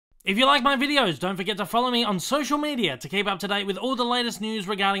If you like my videos, don't forget to follow me on social media to keep up to date with all the latest news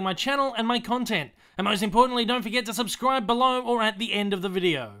regarding my channel and my content. And most importantly, don't forget to subscribe below or at the end of the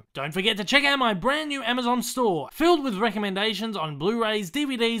video. Don't forget to check out my brand new Amazon store, filled with recommendations on Blu-rays,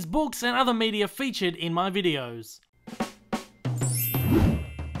 DVDs, books, and other media featured in my videos.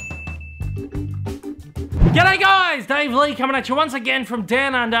 G'day guys, Dave Lee coming at you once again from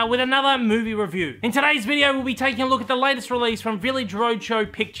Down Under with another movie review. In today's video, we'll be taking a look at the latest release from Village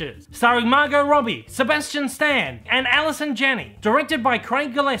Roadshow Pictures, starring Margot Robbie, Sebastian and Allison Janney. Directed by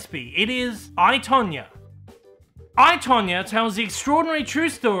Craig Gillespie, it is I, Tonya. I, Tonya tells the extraordinary true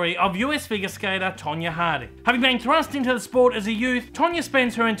story of US figure skater Tonya Harding. Having been thrust into the sport as a youth, Tonya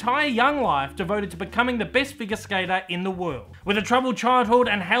spends her entire young life devoted to becoming the best figure skater in the world. With a troubled childhood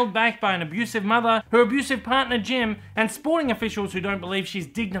and held back by an abusive mother, her abusive partner Jim, and sporting officials who don't believe she's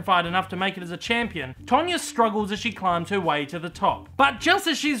dignified enough to make it as a champion, Tonya struggles as she climbs her way to the top. But just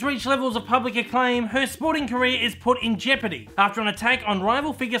as she's reached levels of public acclaim, her sporting career is put in jeopardy after an attack on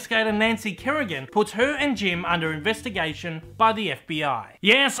rival figure skater Nancy Kerrigan puts her and Jim under investigation by the FBI.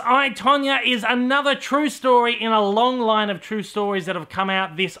 Yes, I, Tonya is another true story in a long line of true stories that have come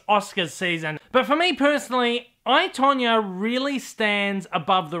out this Oscars season. But for me personally, I, Tonya really stands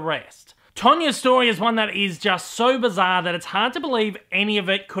above the rest. Tonya's story is one that is just so bizarre that it's hard to believe any of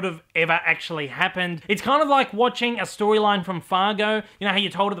it could have ever actually happened. It's kind of like watching a storyline from Fargo. You know how you're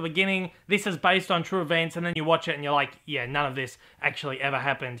told at the beginning, this is based on true events, and then you watch it and you're like, yeah, none of this actually ever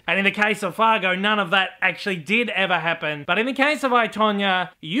happened. And in the case of Fargo, none of that actually did ever happen. But in the case of I,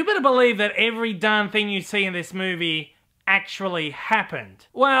 Tonya, you better believe that every darn thing you see in this movie actually happened.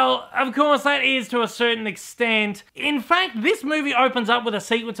 Well, of course that is to a certain extent. In fact, this movie opens up with a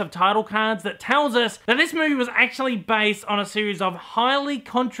sequence of title cards that tells us that this movie was actually based on a series of highly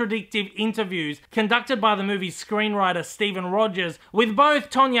contradictory interviews conducted by the movie's screenwriter Stephen Rogers with both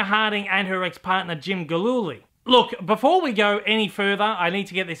Tonya Harding and her ex-partner Jim Galoolie. Look, before we go any further, I need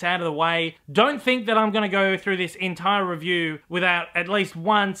to get this out of the way. Don't think that I'm going to go through this entire review without at least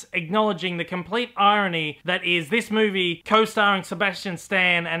once acknowledging the complete irony that is this movie co-starring Sebastian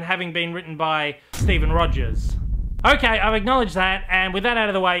and having been written by Stephen Rogers. Okay, I've acknowledged that, and with that out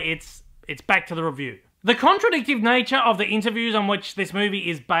of the way, it's back to the review. The contradictive nature of the interviews on which this movie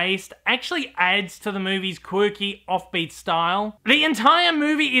is based actually adds to the movie's quirky, offbeat style. The entire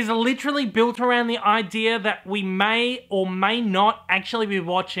movie is literally built around the idea that we may or may not actually be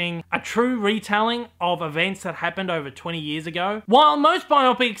watching a true retelling of events that happened over 20 years ago. While most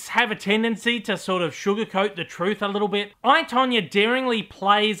biopics have a tendency to sort of sugarcoat the truth a little bit, I, Tonya daringly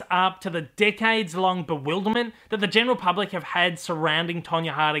plays up to the decades-long bewilderment that the general public have had surrounding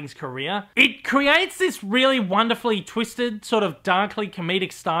Tonya Harding's career. It creates this really wonderfully twisted, sort of darkly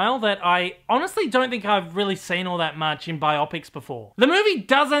comedic style that I honestly don't think I've really seen all that much in biopics before. The movie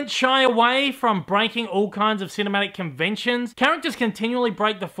doesn't shy away from breaking all kinds of cinematic conventions. Characters continually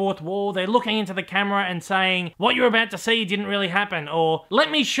break the fourth wall. They're looking into the camera and saying, what you're about to see didn't really happen, or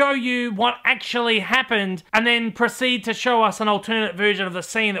let me show you what actually happened, and then proceed to show us an alternate version of the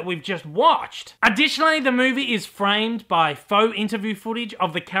scene that we've just watched. Additionally, the movie is framed by faux interview footage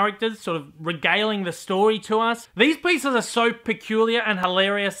of the characters sort of regaling the story to us. These pieces are so peculiar and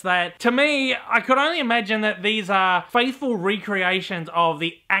hilarious that, to me, I could only imagine that these are faithful recreations of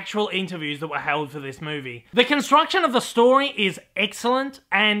the actual interviews that were held for this movie. The construction of the story is excellent,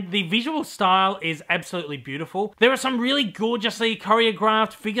 and the visual style is absolutely beautiful. There are some really gorgeously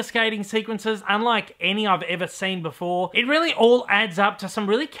choreographed figure skating sequences, unlike any I've ever seen before. It really all adds up to some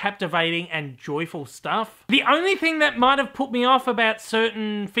really captivating and joyful stuff. The only thing that might have put me off about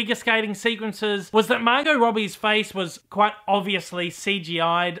certain figure skating sequences was that Margot Robbie's face was quite obviously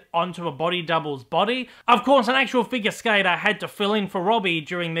CGI'd onto a body double's body. Of course, an actual figure skater had to fill in for Robbie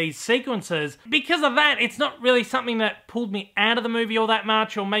during these sequences. Because of that, it's not really something that pulled me out of the movie all that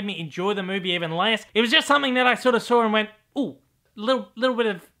much or made me enjoy the movie even less. It was just something that I sort of saw and went, ooh, little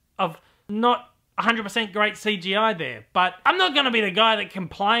bit of not 100% great CGI there, but I'm not going to be the guy that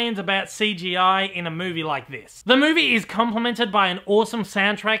complains about CGI in a movie like this. The movie is complemented by an awesome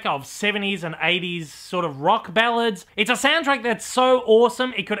soundtrack of 70s and 80s sort of rock ballads. It's a soundtrack that's so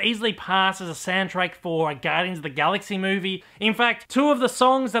awesome it could easily pass as a soundtrack for a Guardians of the Galaxy movie. In fact, 2 of the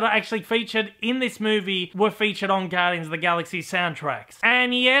songs that are actually featured in this movie were featured on Guardians of the Galaxy soundtracks.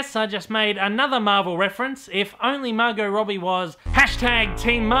 And yes, I just made another Marvel reference. If only Margot Robbie was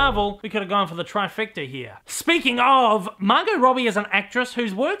 #Team Marvel, we could have gone for the trifecta here. Speaking of, Margot Robbie is an actress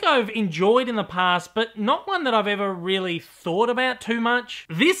whose work I've enjoyed in the past, but not one that I've ever really thought about too much.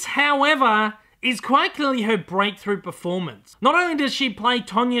 This, however, is quite clearly her breakthrough performance. Not only does she play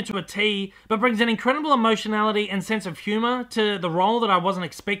Tonya to a T, but brings an incredible emotionality and sense of humour to the role that I wasn't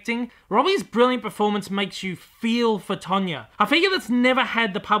expecting. Robbie's brilliant performance makes you feel for Tonya, a figure that's never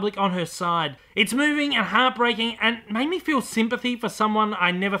had the public on her side. It's moving and heartbreaking and made me feel sympathy for someone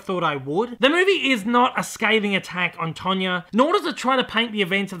I never thought I would. The movie is not a scathing attack on Tonya, nor does it try to paint the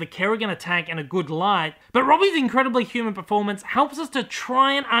events of the Kerrigan attack in a good light, but Robbie's incredibly human performance helps us to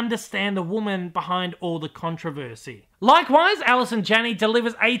try and understand the woman behind all the controversy. Likewise, Allison Janney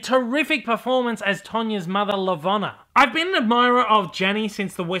delivers a terrific performance as Tonya's mother, Lavonna. I've been an admirer of Janney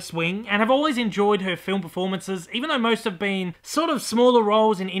since The West Wing and have always enjoyed her film performances, even though most have been sort of smaller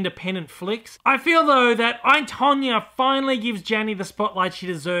roles in independent flicks. I feel though that I, Tonya, finally gives Janney the spotlight she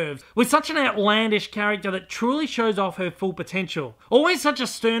deserves, with such an outlandish character that truly shows off her full potential. Always such a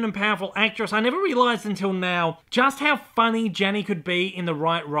stern and powerful actress, I never realised until now just how funny Janney could be in the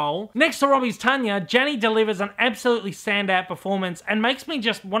right role. Next to Robbie's Tonya, Janney delivers an absolutely standout performance and makes me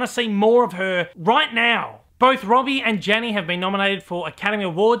just want to see more of her right now. Both Robbie and Janney have been nominated for Academy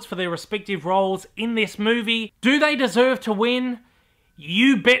Awards for their respective roles in this movie. Do they deserve to win?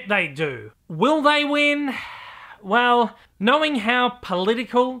 You bet they do. Will they win? Well, knowing how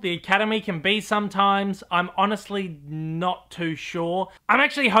political the Academy can be sometimes, I'm honestly not too sure. I'm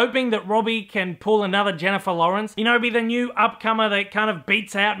actually hoping that Robbie can pull another Jennifer Lawrence, you know, be the new upcomer that kind of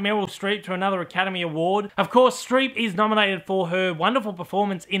beats out Meryl Streep to another Academy Award. Of course, Streep is nominated for her wonderful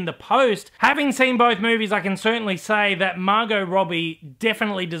performance in The Post. Having seen both movies, I can certainly say that Margot Robbie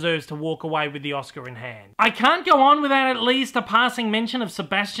definitely deserves to walk away with the Oscar in hand. I can't go on without at least a passing mention of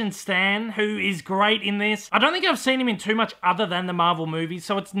Sebastian Stan, who is great in this. I don't think I've seen him in too much other than the Marvel movies,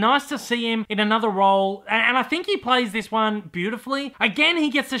 so it's nice to see him in another role, and I think he plays this one beautifully. Again, he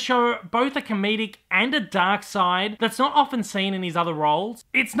gets to show both a comedic and a dark side that's not often seen in his other roles.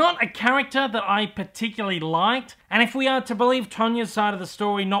 It's not a character that I particularly liked, and if we are to believe Tonya's side of the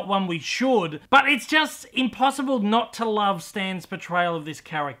story, not one we should, but it's just impossible not to love Stan's portrayal of this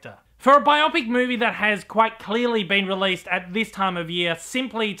character. For a biopic movie that has quite clearly been released at this time of year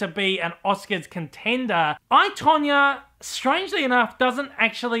simply to be an Oscars contender, I, Tonya, strangely enough, doesn't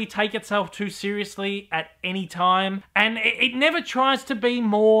actually take itself too seriously at any time, and it never tries to be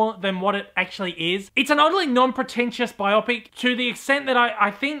more than what it actually is. It's an oddly non-pretentious biopic to the extent that I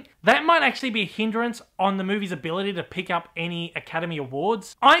think that might actually be a hindrance on the movie's ability to pick up any Academy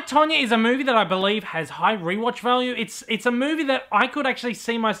Awards. I, Tonya is a movie that I believe has high rewatch value. It's a movie that I could actually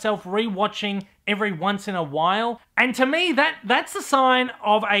see myself rewatching every once in a while, and to me that's a sign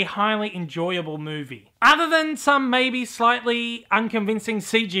of a highly enjoyable movie. Other than some maybe slightly unconvincing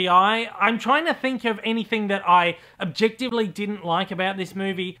CGI, I'm trying to think of anything that I objectively didn't like about this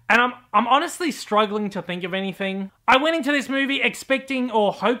movie, and I'm honestly struggling to think of anything. I went into this movie expecting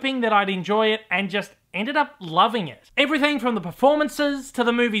or hoping that I'd enjoy it and just ended up loving it. Everything from the performances to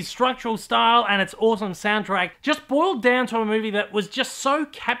the movie's structural style and its awesome soundtrack just boiled down to a movie that was just so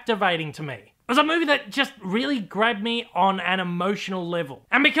captivating to me. It was a movie that just really grabbed me on an emotional level.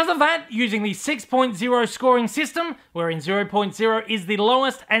 And because of that, using the 6.0 scoring system, wherein 0.0 is the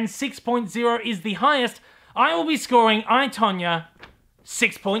lowest and 6.0 is the highest, I will be scoring I, Tonya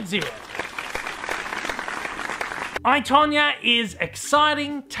 6.0. I, Tonya is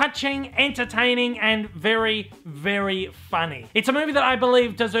exciting, touching, entertaining, and very, very funny. It's a movie that I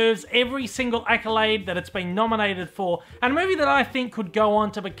believe deserves every single accolade that it's been nominated for, and a movie that I think could go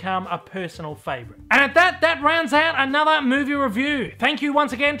on to become a personal favourite. And at that rounds out another movie review. Thank you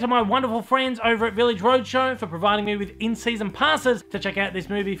once again to my wonderful friends over at Village Roadshow for providing me with in-season passes to check out this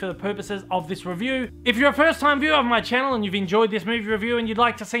movie for the purposes of this review. If you're a first-time viewer of my channel and you've enjoyed this movie review and you'd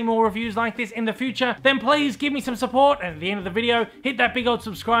like to see more reviews like this in the future, then please give me some support, and at the end of the video, hit that big old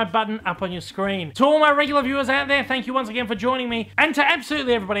subscribe button up on your screen. To all my regular viewers out there, thank you once again for joining me, and to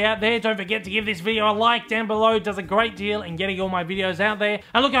absolutely everybody out there, don't forget to give this video a like down below. It does a great deal in getting all my videos out there.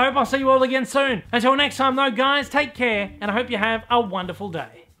 And look, I hope I'll see you all again soon. Until next time though, guys, take care, and I hope you have a wonderful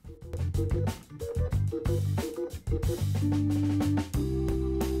day.